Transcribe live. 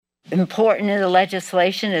important in the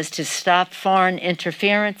legislation is to stop foreign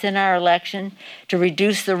interference in our election, to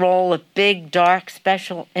reduce the role of big, dark,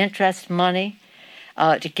 special interest money,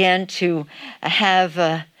 again, to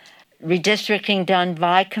have redistricting done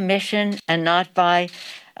by commission and not by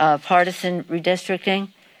partisan redistricting,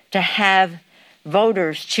 to have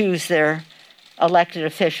voters choose their elected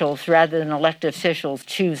officials rather than elected officials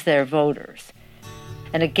choose their voters.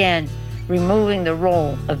 And again, removing the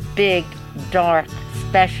role of big, dark,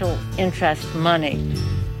 special interest money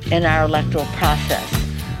in our electoral process.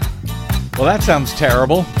 Well, that sounds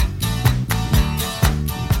terrible.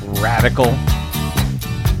 Radical.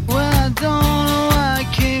 Well, I don't know why I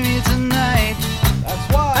came here tonight.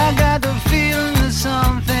 That's why. I got the feeling that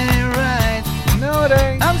something ain't right. No, it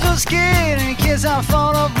ain't. I'm so scared in case I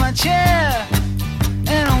fall off my chair.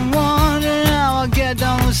 And I'm wondering how I'll get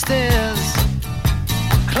down the stairs.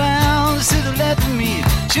 Clowns to the left of me,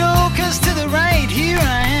 jokers to the right. Here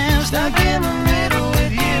I am, stuck in the middle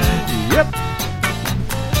with you. Yep.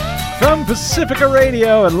 From Pacifica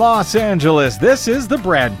Radio in Los Angeles, this is the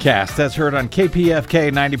BradCast. That's heard on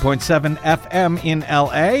KPFK 90.7 FM in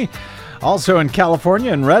LA. Also in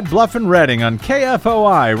California and Red Bluff and Redding on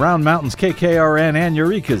KFOI, Round Mountains KKRN, and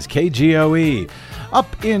Eureka's KGOE.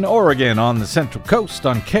 Up in Oregon on the Central Coast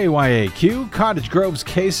on KYAQ, Cottage Grove's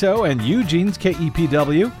KSO, and Eugene's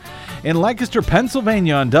KEPW. In Lancaster,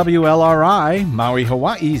 Pennsylvania on WLRI, Maui,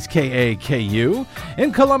 Hawaii's KAKU.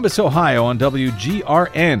 In Columbus, Ohio on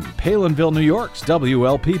WGRN, Palinville, New York's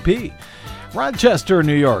WLPP. Rochester,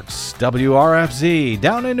 New York's WRFZ.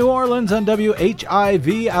 Down in New Orleans on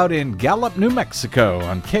WHIV. Out in Gallup, New Mexico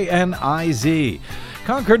on KNIZ.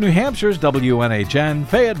 Concord, New Hampshire's WNHN,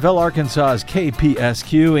 Fayetteville, Arkansas's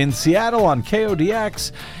KPSQ, in Seattle on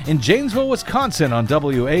KODX, in Janesville, Wisconsin on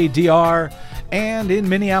WADR, and in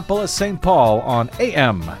Minneapolis, St. Paul on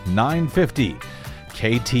AM 950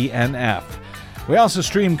 KTNF. We also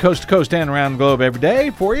stream coast to coast and around the globe every day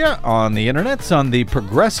for you on the internets on the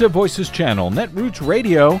Progressive Voices channel, Netroots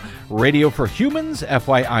Radio, Radio for Humans,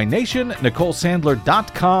 FYI Nation,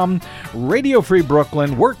 NicoleSandler.com, Radio Free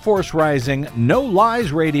Brooklyn, Workforce Rising, No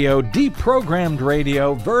Lies Radio, Deprogrammed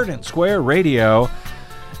Radio, Verdant Square Radio,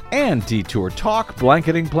 and Detour Talk,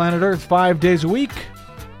 blanketing planet Earth 5 days a week.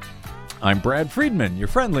 I'm Brad Friedman, your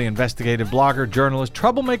friendly investigative blogger, journalist,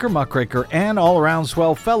 troublemaker, muckraker, and all-around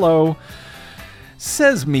swell fellow.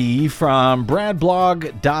 Says me from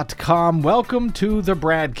bradblog.com. Welcome to the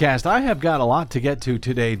BradCast. I have got a lot to get to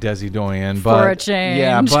today, Desi Doyen. For a change.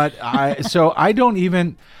 Yeah, but I'm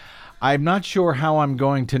not sure how I'm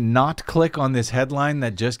going to not click on this headline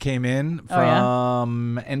that just came in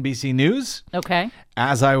from NBC News. Okay.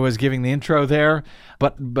 As I was giving the intro there,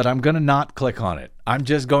 but I'm going to not click on it. I'm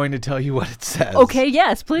just going to tell you what it says. Okay,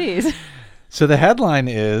 yes, please. So the headline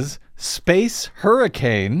is Space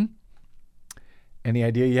Hurricane. Any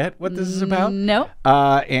idea yet what this is about? No.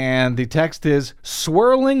 And the text is,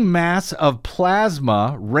 swirling mass of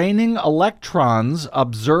plasma raining electrons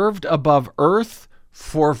observed above Earth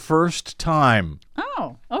for first time.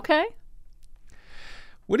 Oh, okay.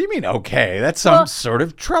 What do you mean, okay? That sounds sort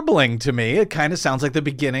of troubling to me. It kind of sounds like the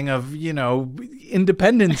beginning of,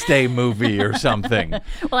 Independence Day movie or something.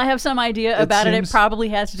 Well, I have some idea about it. It probably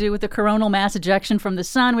has to do with the coronal mass ejection from the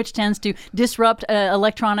sun, which tends to disrupt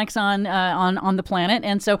electronics on the planet.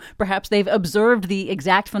 And so perhaps they've observed the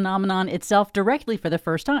exact phenomenon itself directly for the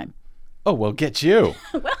first time. Oh, well, get you.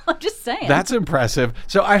 Well, I'm just saying. That's impressive.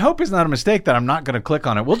 So I hope it's not a mistake that I'm not going to click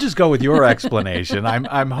on it. We'll just go with your explanation.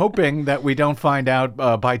 I'm hoping that we don't find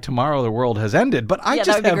out by tomorrow the world has ended. But I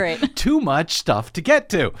just have too much stuff to get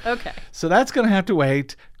to. Okay. So that's going to have to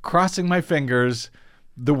wait. Crossing my fingers,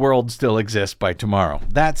 the world still exists by tomorrow.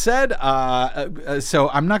 That said, so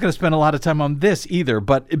I'm not going to spend a lot of time on this either,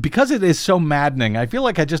 but because it is so maddening, I feel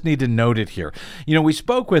like I just need to note it here. We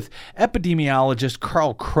spoke with epidemiologist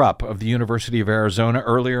Carl Krupp of the University of Arizona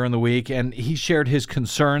earlier in the week, and he shared his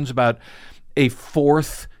concerns about a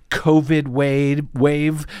fourth COVID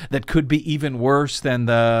wave that could be even worse than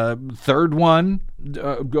the third one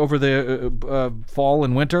over the fall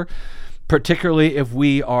and winter. Particularly if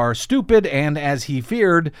we are stupid and, as he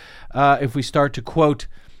feared, if we start to, quote,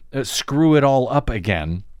 screw it all up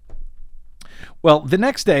again. Well, the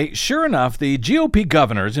next day, sure enough, the GOP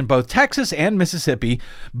governors in both Texas and Mississippi,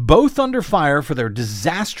 both under fire for their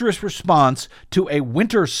disastrous response to a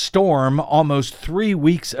winter storm almost 3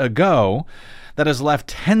 weeks ago that has left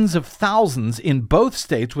tens of thousands in both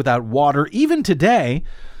states without water. Even today,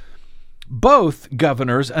 both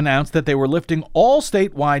governors announced that they were lifting all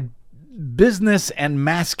statewide business and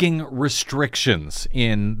masking restrictions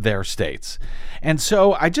in their states. And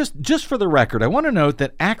so I just for the record, I want to note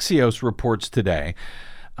that Axios reports today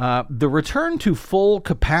The return to full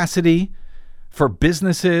capacity for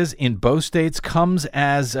businesses in both states comes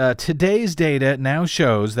as today's data now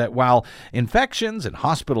shows that while infections and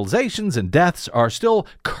hospitalizations and deaths are still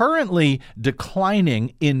currently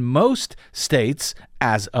declining in most states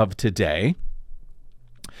as of today,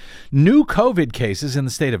 new COVID cases in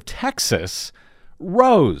the state of Texas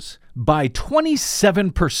rose by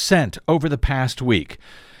 27% over the past week.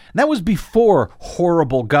 That was before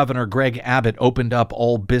horrible Governor Greg Abbott opened up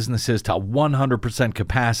all businesses to 100%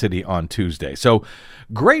 capacity on Tuesday. So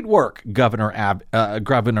great work, Governor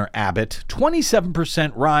Abbott.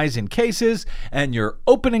 27% rise in cases, and you're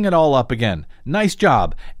opening it all up again. Nice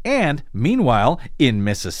job. And meanwhile, in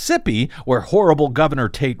Mississippi, where horrible Governor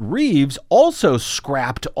Tate Reeves also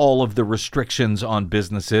scrapped all of the restrictions on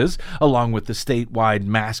businesses, along with the statewide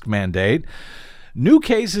mask mandate, new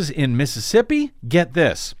cases in Mississippi, get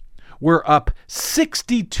this, we're up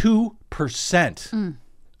 62%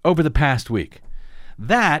 over the past week.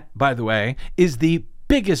 That, by the way, is the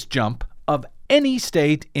biggest jump of any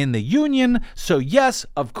state in the union. So yes,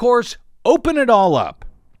 of course, open it all up.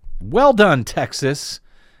 Well done, Texas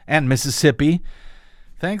and Mississippi.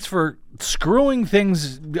 Thanks for screwing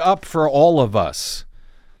things up for all of us.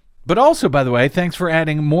 But also, by the way, thanks for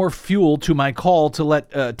adding more fuel to my call to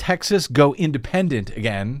let Texas go independent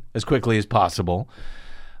again as quickly as possible.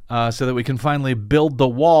 So that we can finally build the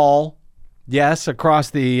wall, yes, across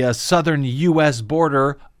the southern U.S.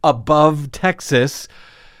 border above Texas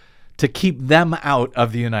to keep them out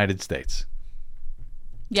of the United States.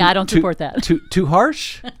 Yeah, I don't support that. Too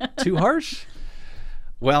harsh? Too harsh?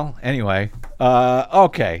 Well, anyway,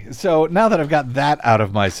 okay. So now that I've got that out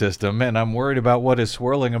of my system and I'm worried about what is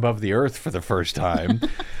swirling above the earth for the first time,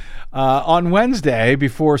 on Wednesday,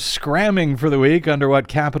 before scramming for the week under what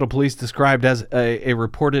Capitol Police described as a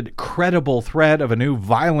reported credible threat of a new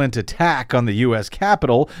violent attack on the U.S.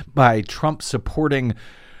 Capitol by Trump-supporting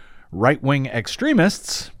right-wing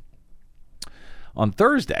extremists, on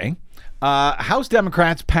Thursday, House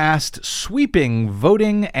Democrats passed sweeping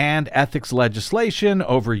voting and ethics legislation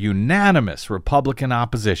over unanimous Republican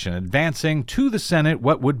opposition, advancing to the Senate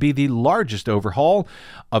what would be the largest overhaul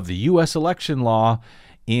of the U.S. election law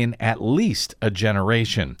in at least a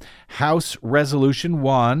generation. House Resolution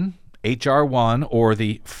 1, H.R. 1, or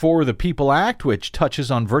the For the People Act, which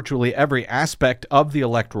touches on virtually every aspect of the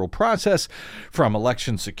electoral process, from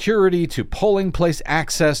election security to polling place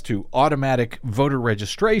access to automatic voter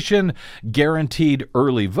registration, guaranteed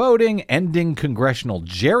early voting, ending congressional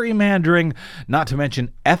gerrymandering, not to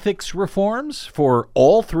mention ethics reforms for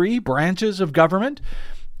all three branches of government,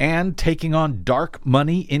 and taking on dark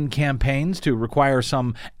money in campaigns to require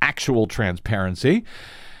some actual transparency.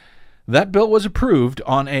 That bill was approved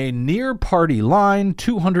on a near-party line,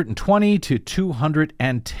 220 to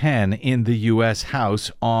 210 in the U.S. House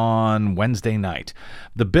on Wednesday night.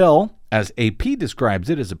 The bill, as AP describes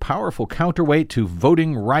it, is a powerful counterweight to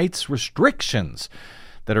voting rights restrictions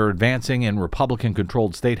that are advancing in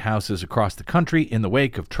Republican-controlled state houses across the country in the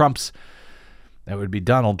wake of that would be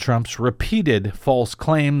Donald Trump's repeated false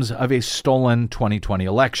claims of a stolen 2020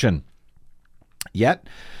 election. Yet,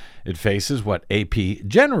 it faces what AP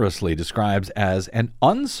generously describes as an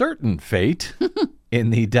uncertain fate in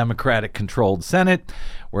the Democratic-controlled Senate,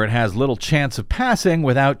 where it has little chance of passing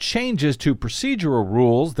without changes to procedural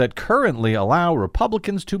rules that currently allow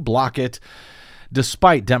Republicans to block it,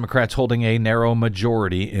 despite Democrats holding a narrow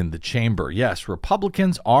majority in the chamber. Yes,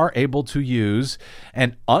 Republicans are able to use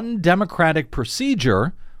an undemocratic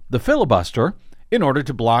procedure, the filibuster, in order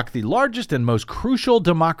to block the largest and most crucial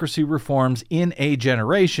democracy reforms in a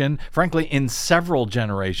generation, frankly, in several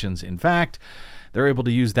generations. In fact, they're able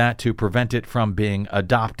to use that to prevent it from being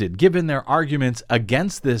adopted. Given their arguments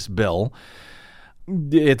against this bill,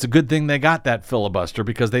 it's a good thing they got that filibuster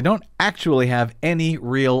because they don't actually have any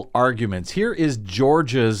real arguments. Here is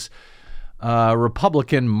Georgia's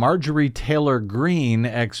Republican Marjorie Taylor Greene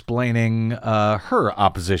explaining her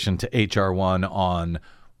opposition to H.R. 1 on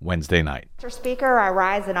Wednesday night. Mr. Speaker, I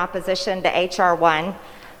rise in opposition to H.R. 1.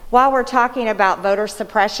 While we're talking about voter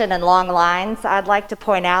suppression and long lines, I'd like to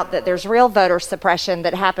point out that there's real voter suppression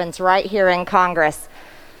that happens right here in Congress.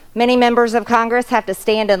 Many members of Congress have to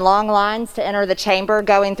stand in long lines to enter the chamber,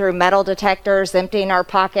 going through metal detectors, emptying our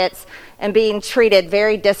pockets, and being treated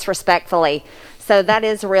very disrespectfully. So that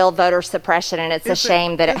is real voter suppression, and it's a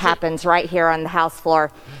shame that it happens right here on the House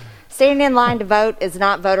floor. Standing in line to vote is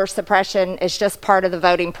not voter suppression. It's just part of the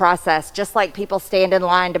voting process, just like people stand in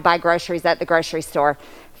line to buy groceries at the grocery store.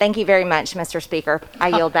 Thank you very much, Mr. Speaker. I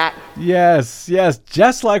yield back. Yes.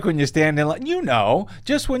 Just like when you stand in line,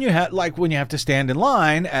 just when you have to stand in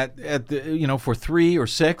line at the, for 3 or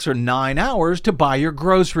 6 or 9 hours to buy your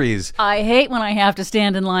groceries. I hate when I have to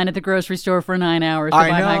stand in line at the grocery store for 9 hours to buy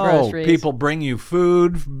my groceries. People bring you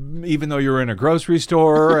food, even though you're in a grocery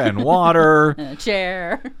store, and water. And a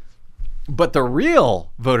chair. But the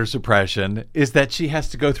real voter suppression is that she has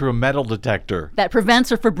to go through a metal detector. That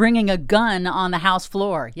prevents her from bringing a gun on the House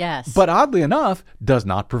floor, yes. But oddly enough, does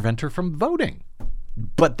not prevent her from voting.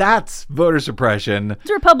 But that's voter suppression.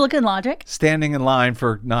 It's Republican logic. Standing in line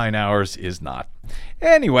for 9 hours is not.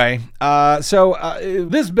 Anyway,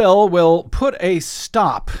 this bill will put a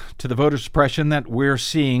stop to the voter suppression that we're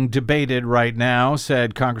seeing debated right now,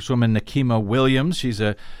 said Congresswoman Nikema Williams. She's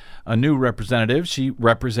a new representative. She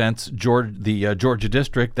represents the Georgia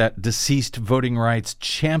district that deceased voting rights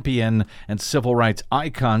champion and civil rights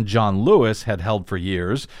icon John Lewis had held for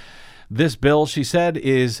years. This bill, she said,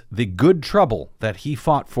 is the good trouble that he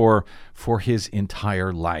fought for his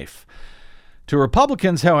entire life. To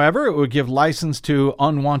Republicans, however, it would give license to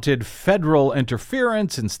unwanted federal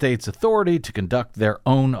interference in states' authority to conduct their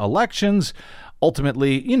own elections.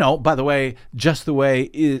 Ultimately, by the way, just the way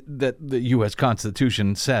that the U.S.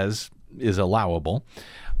 Constitution says is allowable.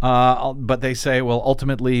 But they say will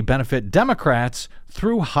ultimately benefit Democrats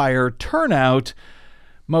through higher turnout,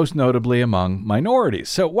 most notably among minorities.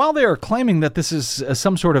 So while they are claiming that this is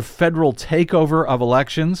some sort of federal takeover of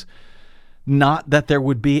elections, not that there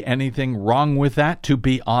would be anything wrong with that, to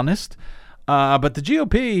be honest, but the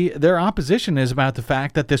GOP, their opposition is about the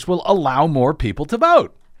fact that this will allow more people to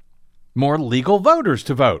vote. More legal voters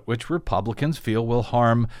to vote, which Republicans feel will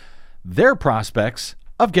harm their prospects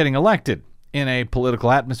of getting elected in a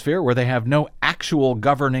political atmosphere where they have no actual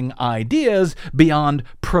governing ideas beyond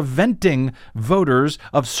preventing voters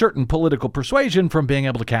of certain political persuasion from being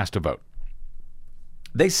able to cast a vote.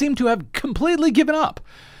 They seem to have completely given up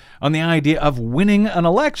on the idea of winning an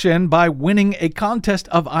election by winning a contest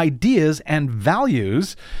of ideas and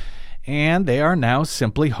values. And they are now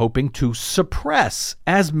simply hoping to suppress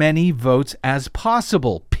as many votes as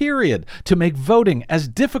possible, period, to make voting as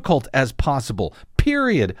difficult as possible,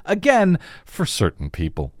 period, again, for certain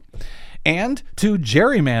people. And to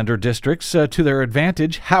gerrymander districts to their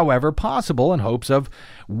advantage however possible in hopes of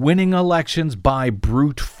winning elections by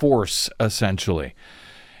brute force, essentially.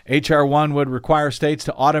 H.R. 1 would require states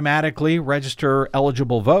to automatically register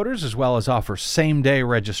eligible voters as well as offer same-day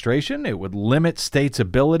registration. It would limit states'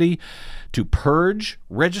 ability to purge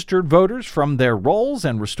registered voters from their rolls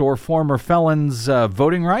and restore former felons'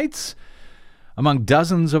 voting rights. Among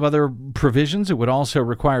dozens of other provisions, it would also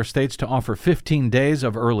require states to offer 15 days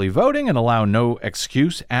of early voting and allow no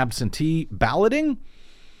excuse absentee balloting.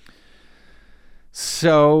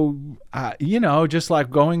 So, just like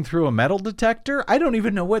going through a metal detector, I don't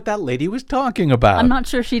even know what that lady was talking about. I'm not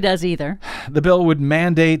sure she does either. The bill would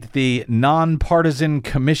mandate the nonpartisan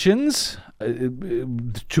commissions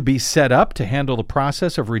to be set up to handle the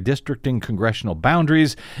process of redistricting congressional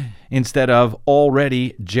boundaries instead of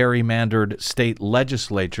already gerrymandered state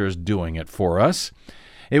legislatures doing it for us.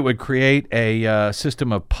 It would create a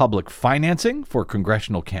system of public financing for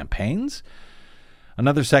congressional campaigns.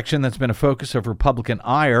 Another section that's been a focus of Republican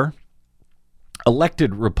ire,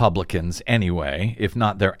 elected Republicans anyway, if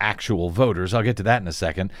not their actual voters. I'll get to that in a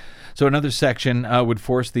second. So another section would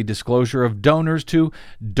force the disclosure of donors to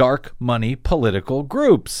dark money political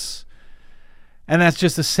groups. And that's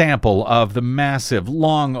just a sample of the massive,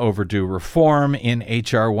 long overdue reform in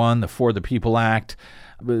H.R. 1, the For the People Act,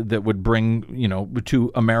 that would bring,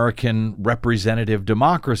 to American representative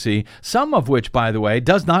democracy, some of which, by the way,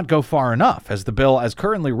 does not go far enough, as the bill, as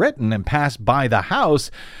currently written and passed by the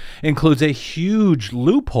House, includes a huge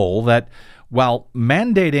loophole that, while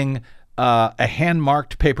mandating a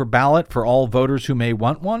hand-marked paper ballot for all voters who may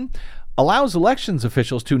want one, allows elections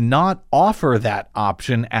officials to not offer that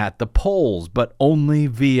option at the polls, but only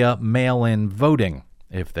via mail-in voting,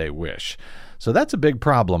 if they wish. So that's a big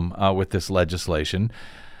problem with this legislation.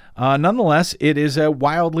 Nonetheless, it is a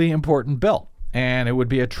wildly important bill, and it would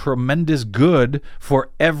be a tremendous good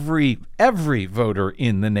for every voter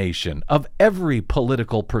in the nation of every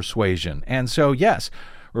political persuasion. And so, yes,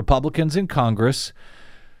 Republicans in Congress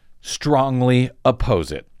strongly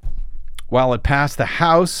oppose it. While it passed the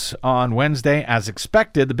House on Wednesday, as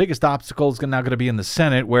expected, the biggest obstacle is now going to be in the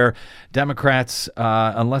Senate, where Democrats,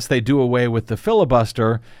 unless they do away with the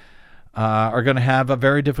filibuster, are going to have a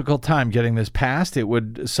very difficult time getting this passed. It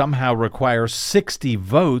would somehow require 60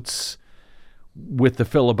 votes, with the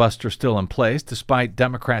filibuster still in place, despite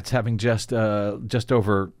Democrats having just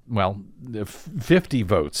over 50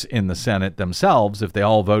 votes in the Senate themselves, if they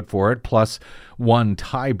all vote for it, plus one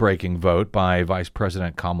tie-breaking vote by Vice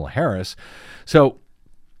President Kamala Harris. So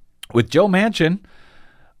with Joe Manchin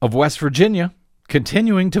of West Virginia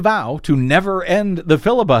continuing to vow to never end the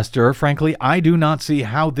filibuster, frankly, I do not see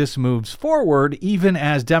how this moves forward, even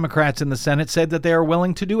as Democrats in the Senate said that they are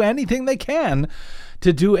willing to do anything they can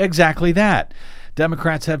to do exactly that.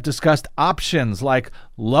 Democrats have discussed options like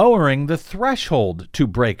lowering the threshold to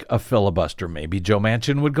break a filibuster. Maybe Joe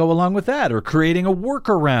Manchin would go along with that, or creating a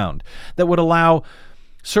workaround that would allow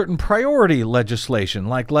certain priority legislation,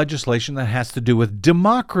 like legislation that has to do with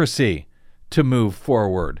democracy, to move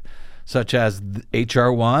forward, such as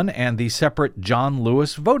H.R. 1 and the separate John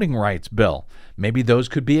Lewis voting rights bill. Maybe those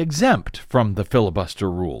could be exempt from the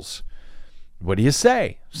filibuster rules. What do you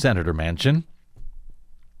say, Senator Manchin?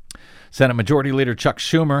 Senate Majority Leader Chuck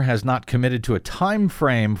Schumer has not committed to a time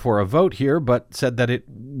frame for a vote here, but said that it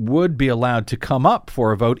would be allowed to come up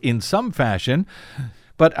for a vote in some fashion.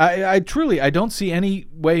 But I don't see any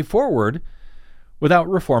way forward without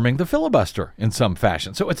reforming the filibuster in some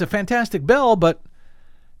fashion. So it's a fantastic bill, but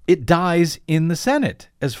it dies in the Senate,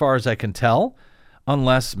 as far as I can tell,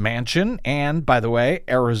 unless Manchin and, by the way,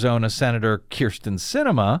 Arizona Senator Kyrsten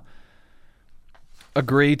Sinema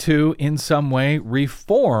agree to, in some way,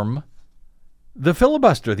 reform the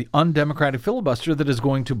filibuster, the undemocratic filibuster that is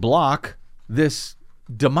going to block this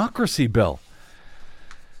democracy bill.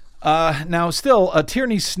 Now, still,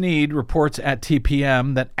 Tierney Sneed reports at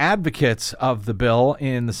TPM that advocates of the bill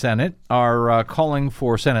in the Senate are calling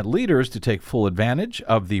for Senate leaders to take full advantage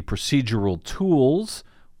of the procedural tools,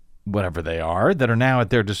 whatever they are, that are now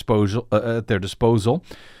at their disposal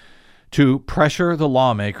to pressure the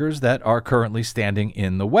lawmakers that are currently standing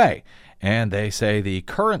in the way. And they say the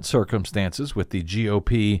current circumstances with the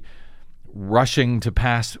GOP rushing to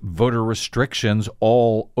pass voter restrictions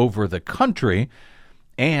all over the country,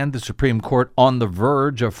 and the Supreme Court on the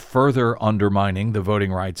verge of further undermining the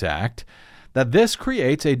Voting Rights Act, that this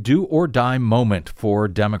creates a do-or-die moment for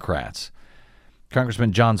Democrats.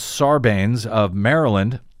 Congressman John Sarbanes of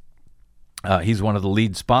Maryland, he's one of the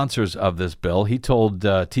lead sponsors of this bill. He told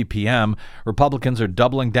TPM Republicans are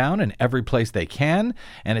doubling down in every place they can,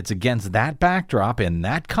 and it's against that backdrop, in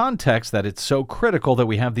that context, that it's so critical that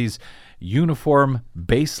we have these uniform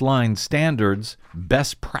baseline standards,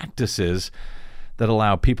 best practices that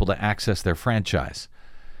allow people to access their franchise.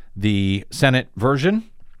 The Senate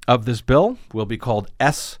version of this bill will be called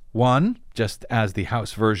S1, just as the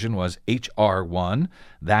House version was H.R. 1.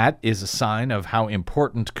 That is a sign of how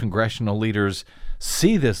important congressional leaders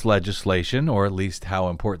see this legislation, or at least how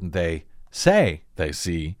important they say they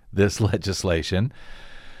see this legislation.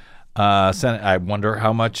 I wonder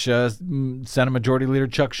how much Senate Majority Leader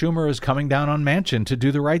Chuck Schumer is coming down on Manchin to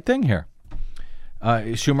do the right thing here.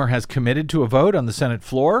 Schumer has committed to a vote on the Senate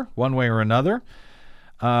floor, one way or another.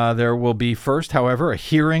 There will be first, however, a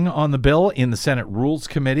hearing on the bill in the Senate Rules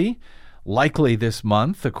Committee, likely this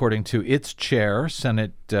month, according to its chair,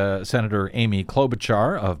 Senator Amy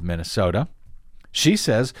Klobuchar of Minnesota. She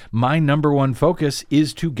says, my number one focus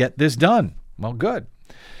is to get this done. Well, good.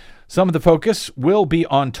 Some of the focus will be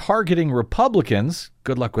on targeting Republicans.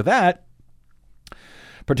 Good luck with that.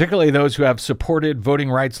 Particularly those who have supported voting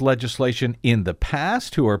rights legislation in the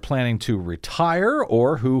past, who are planning to retire,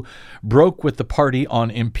 or who broke with the party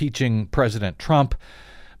on impeaching President Trump.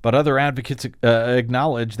 But other advocates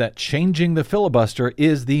acknowledge that changing the filibuster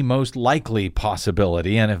is the most likely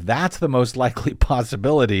possibility. And if that's the most likely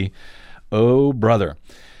possibility, oh, brother.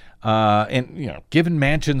 Given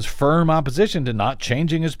Manchin's firm opposition to not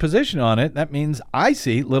changing his position on it, that means I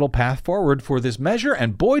see little path forward for this measure.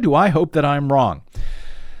 And boy, do I hope that I'm wrong.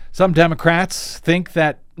 Some Democrats think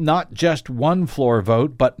that not just one floor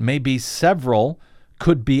vote, but maybe several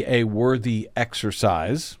could be a worthy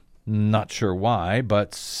exercise. Not sure why,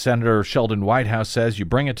 but Senator Sheldon Whitehouse says you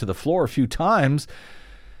bring it to the floor a few times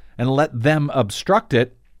and let them obstruct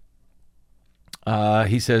it.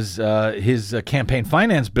 He says his campaign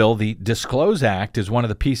finance bill, the Disclose Act, is one of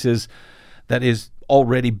the pieces that is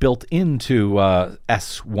already built into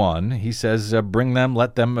S1. He says bring them,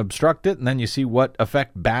 let them obstruct it, and then you see what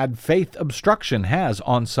effect bad faith obstruction has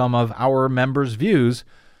on some of our members' views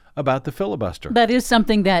about the filibuster. That is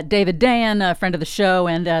something that David Dayen, a friend of the show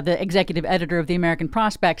and the executive editor of the American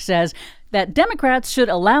Prospect, says, that Democrats should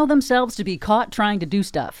allow themselves to be caught trying to do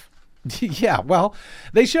stuff. Yeah, well,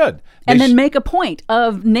 they should. And then make a point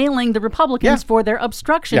of nailing the Republicans for their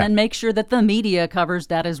obstruction and make sure that the media covers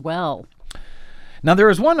that as well. Now, there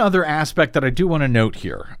is one other aspect that I do want to note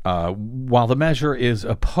here. While the measure is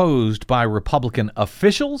opposed by Republican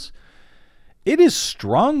officials, it is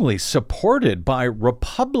strongly supported by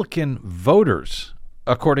Republican voters,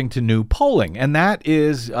 according to new polling. And that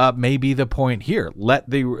is maybe the point here.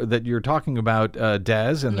 That you're talking about,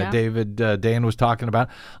 Des, and that David Dan was talking about.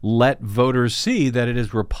 Let voters see that it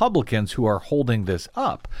is Republicans who are holding this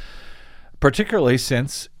up, particularly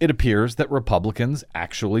since it appears that Republicans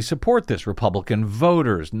actually support this. Republican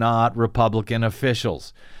voters, not Republican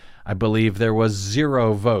officials. I believe there was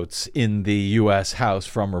 0 votes in the U.S. House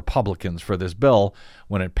from Republicans for this bill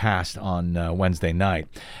when it passed on Wednesday night.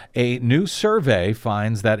 A new survey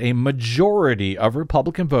finds that a majority of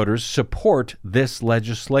Republican voters support this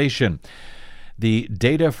legislation. The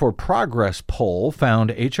Data for Progress poll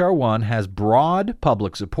found H.R. 1 has broad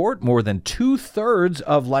public support. More than 2/3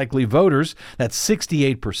 of likely voters, that's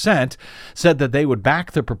 68%, said that they would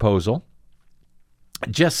back the proposal.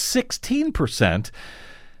 Just 16%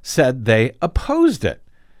 said they opposed it.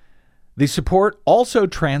 The support also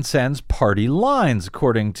transcends party lines,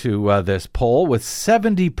 according to this poll, with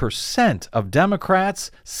 70% of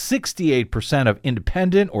Democrats, 68% of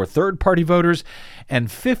independent or third-party voters, and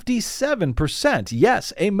 57%,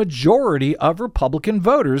 yes, a majority of Republican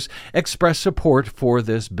voters express support for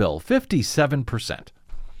this bill, 57%.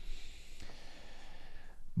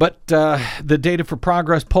 But the Data for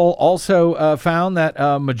Progress poll also found that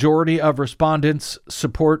a majority of respondents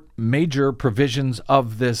support major provisions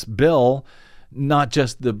of this bill, not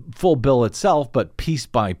just the full bill itself, but piece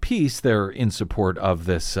by piece they're in support of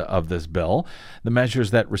this bill. The measures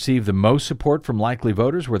that received the most support from likely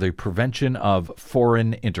voters were the prevention of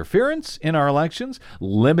foreign interference in our elections,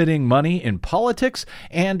 limiting money in politics,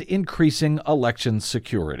 and increasing election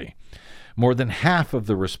security. More than half of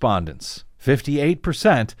the respondents,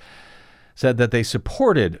 58%, said that they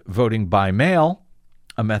supported voting by mail,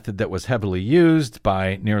 a method that was heavily used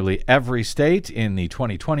by nearly every state in the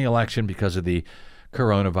 2020 election because of the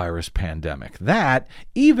coronavirus pandemic. That,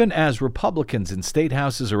 even as Republicans in state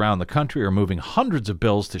houses around the country are moving hundreds of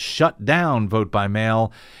bills to shut down vote by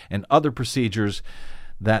mail and other procedures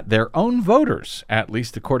that their own voters, at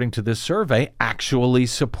least according to this survey, actually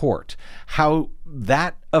support. How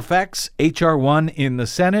that affects H.R. 1 in the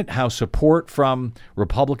Senate, how support from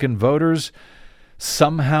Republican voters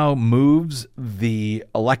somehow moves the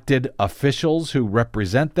elected officials who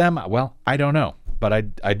represent them, well, I don't know. But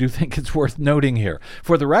I do think it's worth noting here.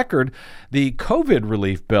 For the record, the COVID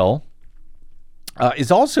relief bill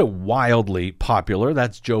is also wildly popular.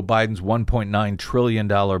 That's Joe Biden's $1.9 trillion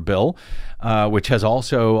bill, which has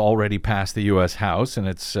also already passed the U.S. House, and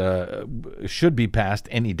it's should be passed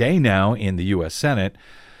any day now in the U.S. Senate.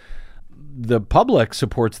 The public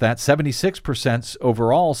supports that. 76%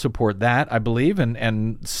 overall support that, I believe,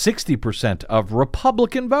 and 60% of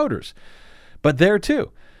Republican voters. But there,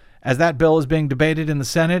 too, as that bill is being debated in the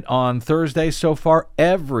Senate on Thursday so far,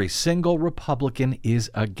 every single Republican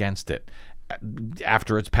is against it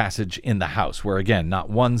after its passage in the House, where, again, not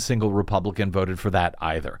one single Republican voted for that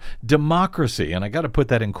either. Democracy, and I got to put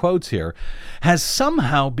that in quotes here, has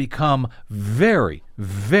somehow become very,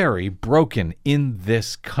 very broken in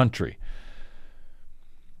this country.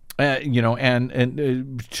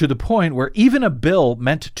 And to the point where even a bill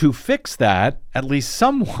meant to fix that, at least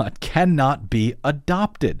somewhat, cannot be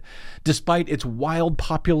adopted, despite its wild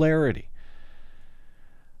popularity.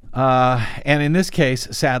 And in this case,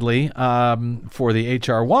 sadly, for the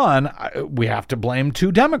H.R. 1, we have to blame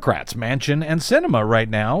 2 Democrats, Manchin and Sinema, right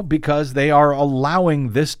now, because they are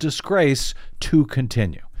allowing this disgrace to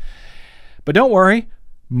continue. But don't worry.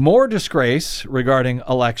 More disgrace regarding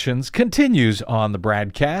elections continues on the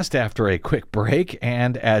BradCast after a quick break,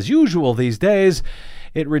 and as usual these days,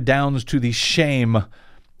 it redounds to the shame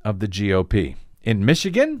of the GOP in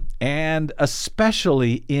Michigan and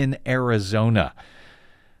especially in Arizona.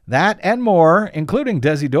 That and more, including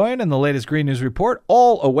Desi Doyen and the latest Green News Report,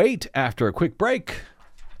 all await after a quick break.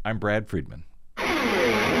 I'm Brad Friedman.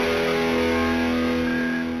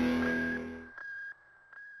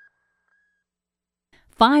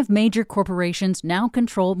 5 major corporations now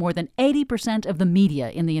control more than 80% of the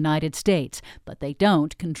media in the United States, but they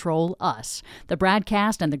don't control us. The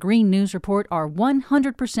BradCast and the Green News Report are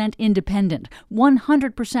 100% independent,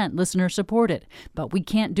 100% listener-supported. But we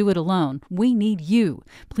can't do it alone. We need you.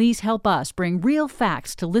 Please help us bring real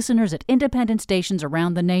facts to listeners at independent stations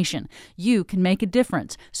around the nation. You can make a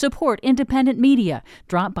difference. Support independent media.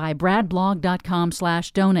 Drop by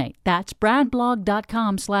bradblog.com/donate. That's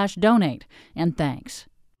bradblog.com/donate. And thanks.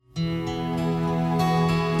 I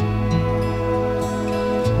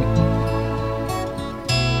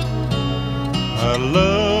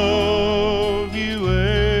love you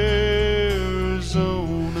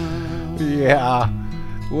Yeah.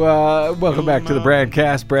 Well, welcome back to the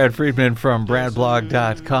BradCast. Brad Friedman from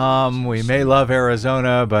BradBlog.com. We may love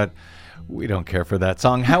Arizona, but we don't care for that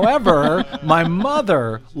song. However, my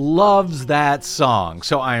mother loves that song,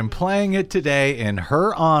 so I am playing it today in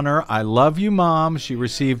her honor. I love you, Mom. She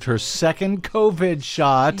received her second COVID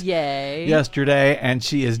shot yesterday, and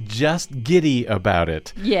she is just giddy about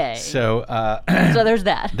it. Yay. So, so there's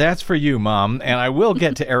that. That's for you, Mom, and I will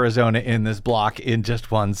get to Arizona in this block in just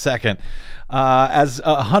 1 second. As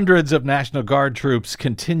hundreds of National Guard troops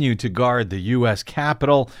continue to guard the U.S.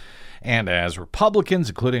 Capitol, and as Republicans,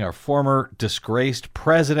 including our former disgraced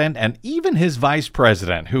president and even his vice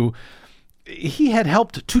president, who he had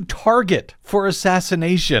helped to target for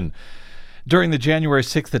assassination during the January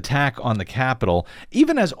 6th attack on the Capitol,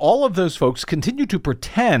 even as all of those folks continue to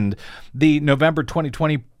pretend the November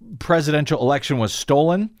 2020 presidential election was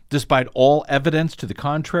stolen, despite all evidence to the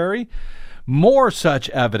contrary, more such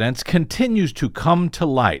evidence continues to come to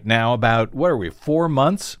light. Now, about, 4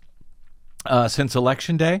 months since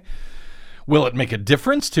Election Day? Will it make a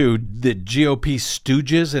difference to the GOP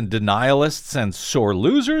stooges and denialists and sore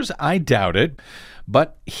losers? I doubt it.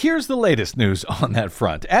 But here's the latest news on that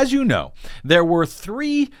front. As you know, there were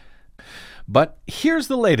three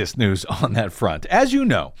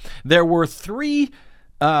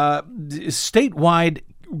statewide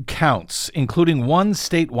counts, including one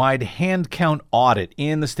statewide hand count audit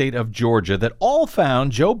in the state of Georgia, that all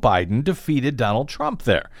found Joe Biden defeated Donald Trump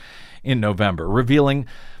there in November, revealing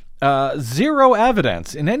zero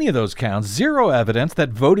evidence in any of those counts, zero evidence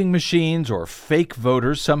that voting machines or fake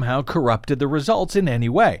voters somehow corrupted the results in any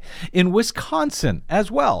way. In Wisconsin as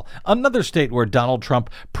well, another state where Donald Trump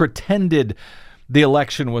pretended the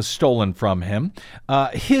election was stolen from him,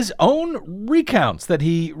 his own recounts that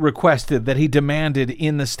he requested, that he demanded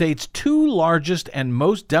in the state's two largest and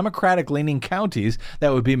most Democratic-leaning counties,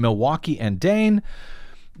 that would be Milwaukee and Dane,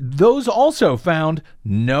 those also found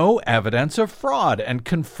no evidence of fraud and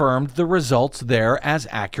confirmed the results there as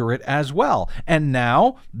accurate as well. And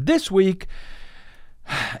now, this week,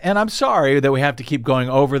 and I'm sorry that we have to keep going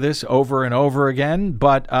over this over and over again,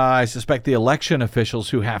 but I suspect the election officials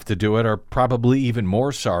who have to do it are probably even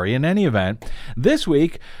more sorry in any event. This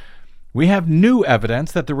week, we have new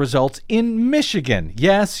evidence that the results in Michigan,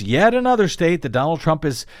 yes, yet another state that Donald Trump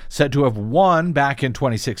is said to have won back in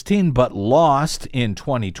 2016 but lost in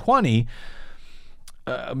 2020,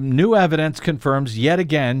 new evidence confirms yet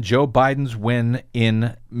again Joe Biden's win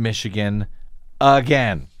in Michigan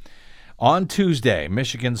again. On Tuesday,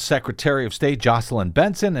 Michigan's Secretary of State Jocelyn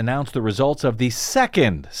Benson announced the results of the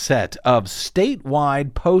second set of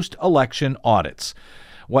statewide post-election audits.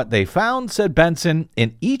 What they found, said Benson,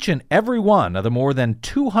 in each and every one of the more than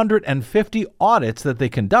 250 audits that they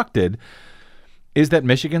conducted, is that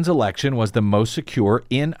Michigan's election was the most secure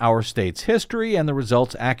in our state's history, and the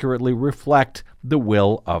results accurately reflect the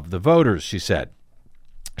will of the voters, she said.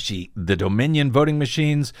 The Dominion voting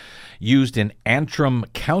machines used in Antrim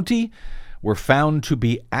County were found to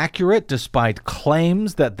be accurate despite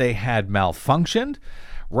claims that they had malfunctioned.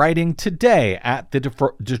 Writing today at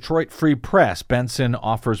the Detroit Free Press, Benson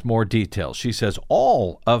offers more details. She says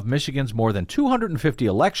all of Michigan's more than 250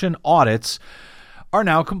 election audits are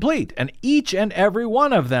now complete, and each and every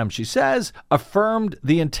one of them, she says, affirmed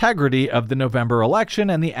the integrity of the November election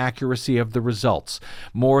and the accuracy of the results.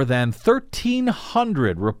 More than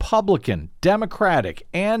 1,300 Republican, Democratic,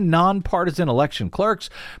 and nonpartisan election clerks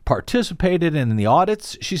participated in the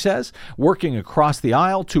audits, she says, working across the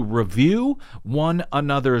aisle to review one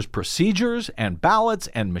another's procedures and ballots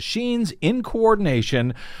and machines in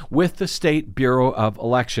coordination with the State Bureau of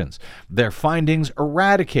Elections. Their findings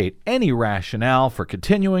eradicate any rationale for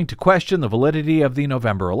continuing to question the validity of the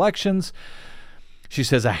November elections. She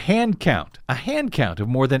says a hand count of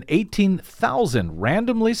more than 18,000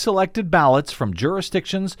 randomly selected ballots from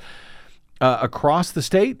jurisdictions across the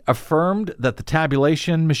state affirmed that the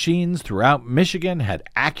tabulation machines throughout Michigan had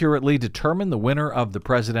accurately determined the winner of the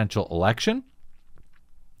presidential election.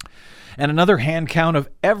 And another hand count of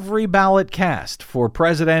every ballot cast for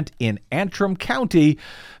president in Antrim County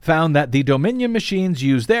found that the Dominion machines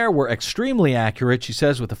used there were extremely accurate, she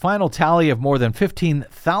says, with a final tally of more than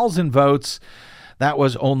 15,000 votes. That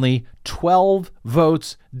was only 12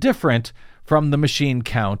 votes different from the machine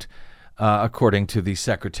count, according to the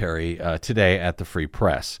secretary today at the Free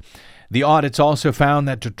Press. The audits also found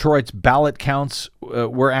that Detroit's ballot counts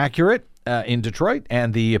were accurate in Detroit,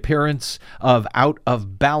 and the appearance of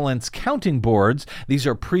out-of-balance counting boards. These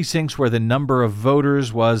are precincts where the number of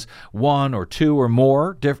voters was one or two or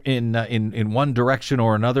more in one direction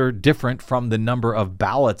or another, different from the number of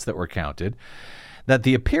ballots that were counted. that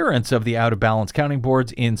the appearance of the out-of-balance counting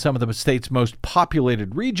boards in some of the state's most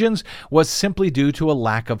populated regions was simply due to a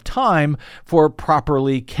lack of time for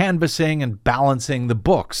properly canvassing and balancing the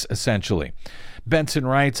books, essentially. Benson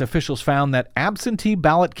writes, officials found that absentee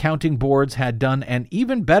ballot counting boards had done an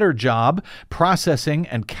even better job processing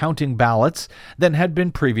and counting ballots than had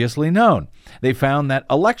been previously known. They found that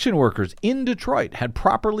election workers in Detroit had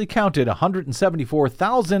properly counted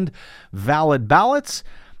 174,000 valid ballots.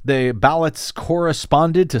 The ballots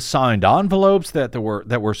corresponded to signed envelopes that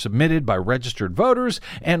were submitted by registered voters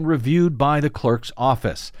and reviewed by the clerk's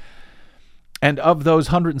office. And of those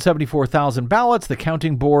 174,000 ballots, the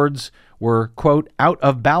counting boards were, quote, out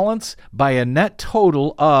of balance by a net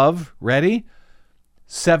total of, ready,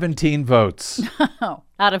 17 votes. Out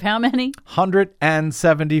of how many?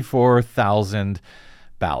 174,000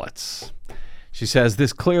 ballots. She says,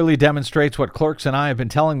 this clearly demonstrates what clerks and I have been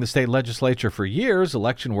telling the state legislature for years.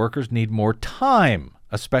 Election workers need more time,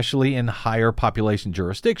 especially in higher population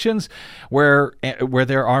jurisdictions where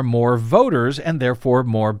there are more voters and therefore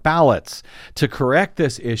more ballots. To correct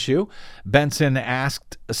this issue, Benson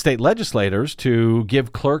asked state legislators to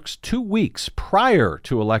give clerks 2 weeks prior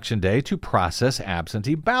to Election Day to process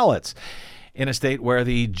absentee ballots. In a state where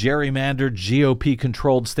the gerrymandered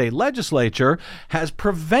GOP-controlled state legislature has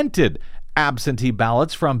prevented absentee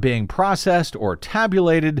ballots from being processed or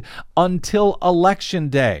tabulated until Election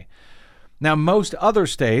Day. Now, most other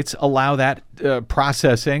states allow that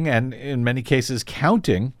processing and, in many cases,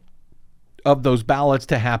 counting of those ballots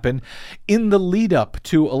to happen in the lead up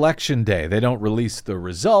to Election Day. They don't release the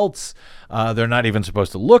results. They're not even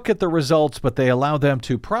supposed to look at the results, but they allow them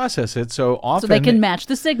to process it so often. So they can match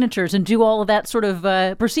the signatures and do all of that sort of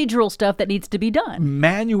procedural stuff that needs to be done.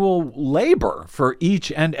 Manual labor for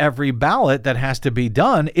each and every ballot that has to be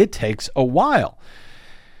done, it takes a while.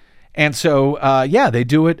 And so, they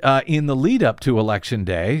do it in the lead up to Election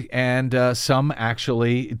Day, and some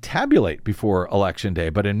actually tabulate before Election Day.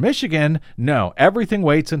 But in Michigan, no, everything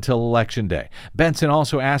waits until Election Day. Benson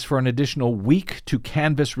also asked for an additional week to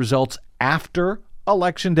canvass results after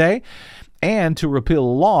Election Day and to repeal a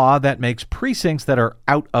law that makes precincts that are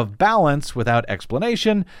out of balance without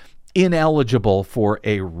explanation ineligible for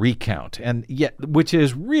a recount, and yet, which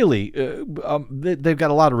is really, they've got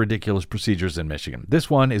a lot of ridiculous procedures in Michigan. This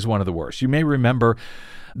one is one of the worst. You may remember,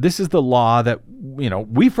 this is the law that,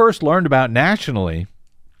 we first learned about nationally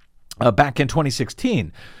back in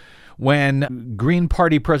 2016, when Green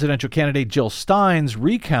Party presidential candidate Jill Stein's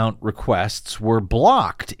recount requests were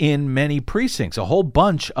blocked in many precincts, a whole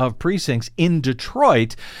bunch of precincts in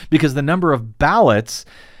Detroit, because the number of ballots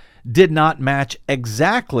did not match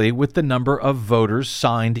exactly with the number of voters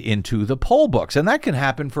signed into the poll books. And that can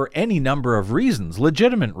happen for any number of reasons,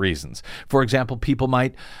 legitimate reasons. For example, people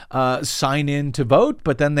might sign in to vote,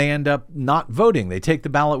 but then they end up not voting. They take the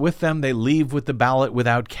ballot with them. They leave with the ballot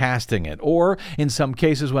without casting it. Or in some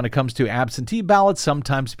cases, when it comes to absentee ballots,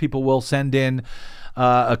 sometimes people will send in,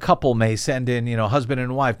 a couple may send in, husband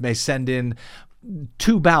and wife may send in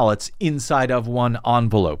 2 ballots inside of one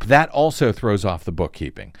envelope. That also throws off the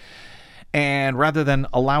bookkeeping. And rather than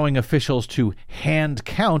allowing officials to hand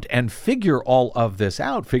count and figure all of this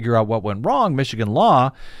out, figure out what went wrong, Michigan law,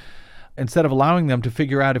 instead of allowing them to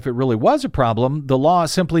figure out if it really was a problem, the law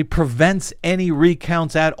simply prevents any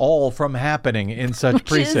recounts at all from happening in such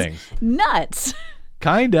precincts. Is nuts.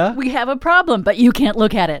 Kinda. We have a problem, but you can't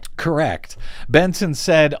look at it. Correct. Benson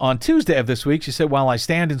said on Tuesday of this week, she said, while I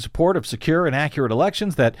stand in support of secure and accurate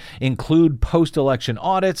elections that include post-election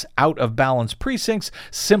audits, out-of-balance precincts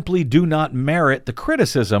simply do not merit the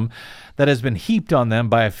criticism that has been heaped on them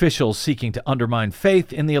by officials seeking to undermine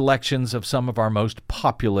faith in the elections of some of our most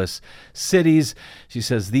populous cities. She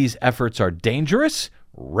says these efforts are dangerous,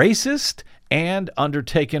 racist, and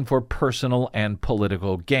undertaken for personal and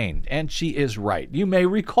political gain. And she is right. You may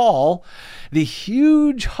recall the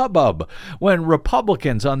huge hubbub when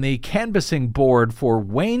Republicans on the canvassing board for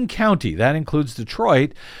Wayne County, that includes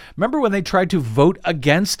Detroit, remember when they tried to vote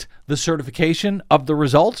against the certification of the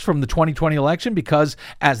results from the 2020 election because,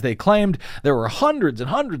 as they claimed, there were hundreds and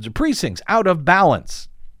hundreds of precincts out of balance.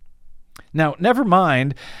 Now, never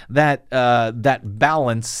mind that that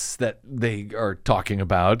balance that they are talking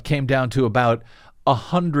about came down to about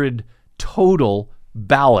 100 total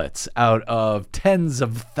ballots out of tens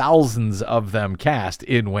of thousands of them cast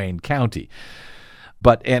in Wayne County.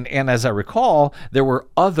 But and as I recall, there were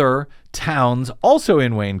other towns also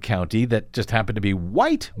in Wayne County that just happened to be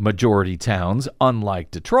white majority towns,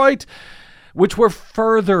 unlike Detroit, which were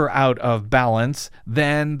further out of balance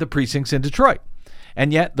than the precincts in Detroit.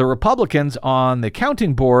 And yet the Republicans on the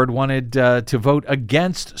counting board wanted to vote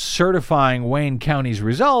against certifying Wayne County's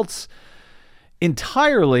results,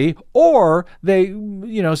 entirely, or they,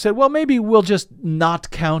 said, well, maybe we'll just not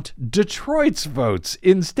count Detroit's votes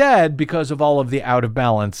instead because of all of the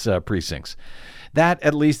out-of-balance precincts. That,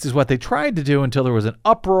 at least, is what they tried to do until there was an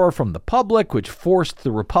uproar from the public, which forced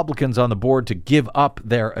the Republicans on the board to give up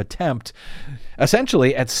their attempt,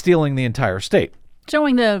 essentially, at stealing the entire state.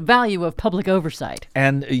 Showing the value of public oversight.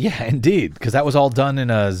 And, yeah, indeed, because that was all done in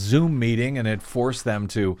a Zoom meeting, and it forced them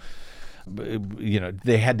to,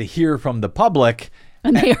 they had to hear from the public.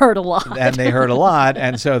 And they heard a lot.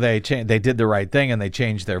 And so they did the right thing, and they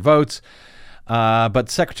changed their votes. But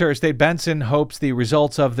Secretary of State Benson hopes the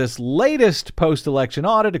results of this latest post-election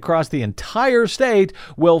audit across the entire state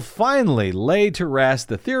will finally lay to rest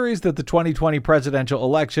the theories that the 2020 presidential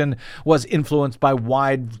election was influenced by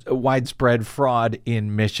widespread fraud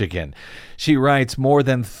in Michigan. She writes, more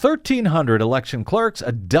than 1,300 election clerks,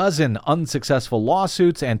 a dozen unsuccessful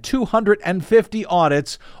lawsuits, and 250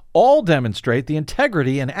 audits all demonstrate the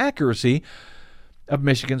integrity and accuracy of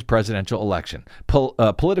Michigan's presidential election.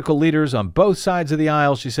 Political leaders on both sides of the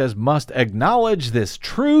aisle, she says, must acknowledge this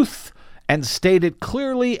truth and state it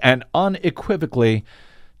clearly and unequivocally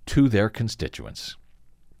to their constituents.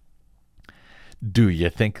 Do you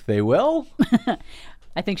think they will?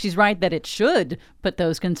 I think she's right that it should put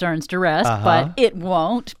those concerns to rest, but it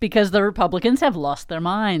won't because the Republicans have lost their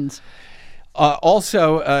minds.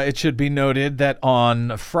 Also, it should be noted that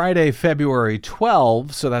on Friday, February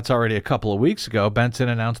 12, so that's already a couple of weeks ago, Benson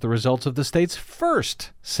announced the results of the state's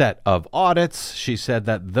first set of audits. She said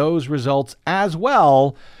that those results as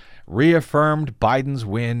well reaffirmed Biden's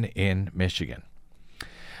win in Michigan.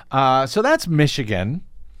 So that's Michigan.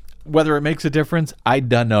 Whether it makes a difference, I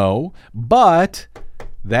don't know. But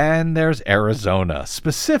then there's Arizona,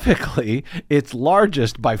 specifically its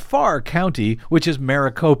largest by far county, which is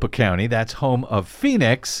Maricopa County. That's home of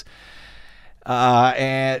Phoenix.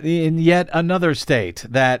 And in yet another state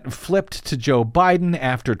that flipped to Joe Biden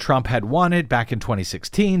after Trump had won it back in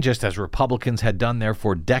 2016, just as Republicans had done there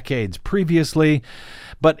for decades previously.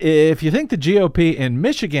 But if you think the GOP in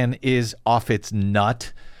Michigan is off its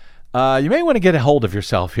nut, you may want to get a hold of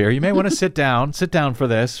yourself here. You may want to sit down for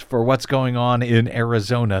this, for what's going on in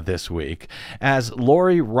Arizona this week. As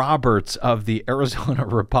Lori Roberts of the Arizona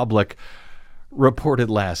Republic reported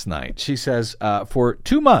last night, she says, for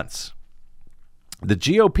 2 months, the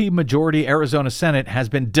GOP majority Arizona Senate has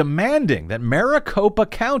been demanding that Maricopa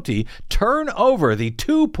County turn over the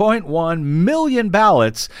 2.1 million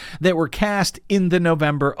ballots that were cast in the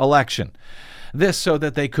November election. This so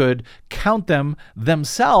that they could count them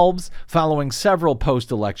themselves following several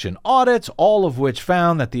post-election audits, all of which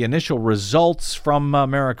found that the initial results from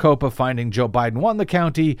Maricopa finding Joe Biden won the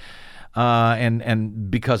county, and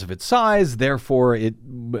because of its size, therefore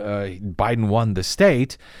Biden won the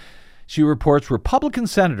state. She reports Republican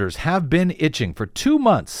senators have been itching for 2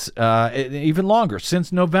 months, even longer,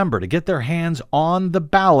 since November, to get their hands on the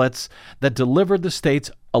ballots that delivered the state's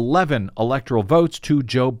 11 electoral votes to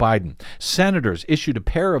Joe Biden. Senators issued a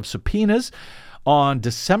pair of subpoenas on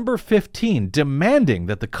December 15, demanding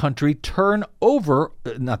that the county turn over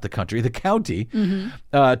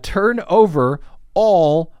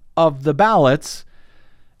all of the ballots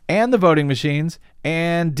and the voting machines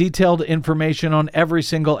and detailed information on every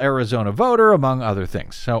single Arizona voter, among other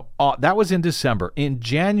things. So that was in December. In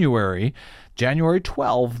January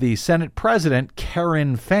 12, the Senate President,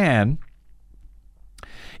 Karen Fann,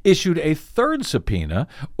 issued a third subpoena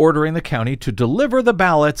ordering the county to deliver the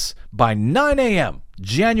ballots by 9 a.m.,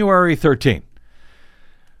 January 13.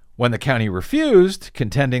 When the county refused,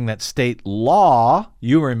 contending that state law,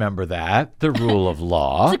 you remember that, the rule of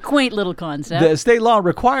law. It's a quaint little concept. The state law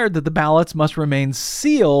required that the ballots must remain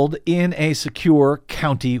sealed in a secure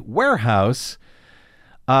county warehouse.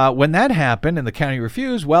 When that happened and the county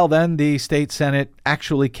refused, well, then the state Senate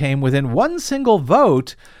actually came within one single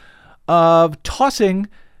vote of tossing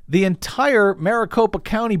the entire Maricopa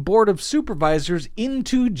County Board of Supervisors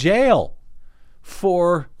into jail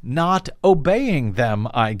for not obeying them,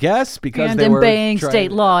 I guess, because they were obeying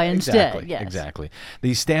state law instead. Exactly, yes. Exactly.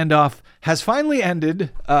 The standoff has finally ended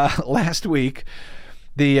last week.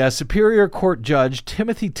 The Superior Court Judge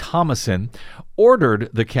Timothy Thomason ordered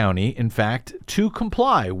the county, in fact, to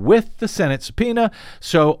comply with the Senate subpoena.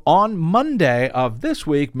 So on Monday of this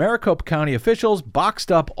week, Maricopa County officials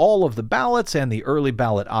boxed up all of the ballots and the early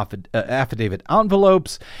ballot affidavit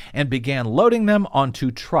envelopes and began loading them onto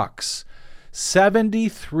trucks.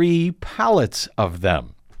 73 pallets of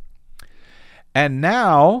them. And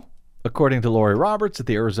now, according to Lori Roberts at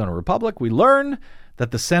the Arizona Republic, we learn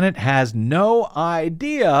that the Senate has no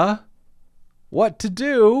idea what to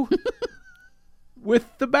do with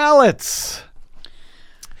the ballots.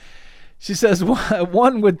 She says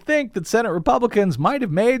one would think that Senate Republicans might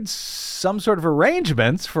have made some sort of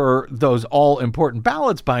arrangements for those all-important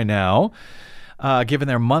ballots by now. Given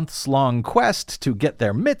their months-long quest to get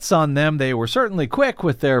their mitts on them, they were certainly quick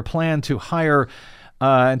with their plan to hire,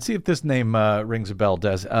 and see if this name rings a bell,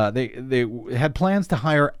 Des. They had plans to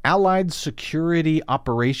hire Allied Security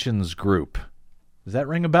Operations Group. Does that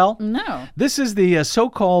ring a bell? No. This is the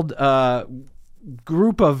so-called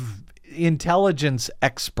group of intelligence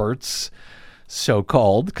experts,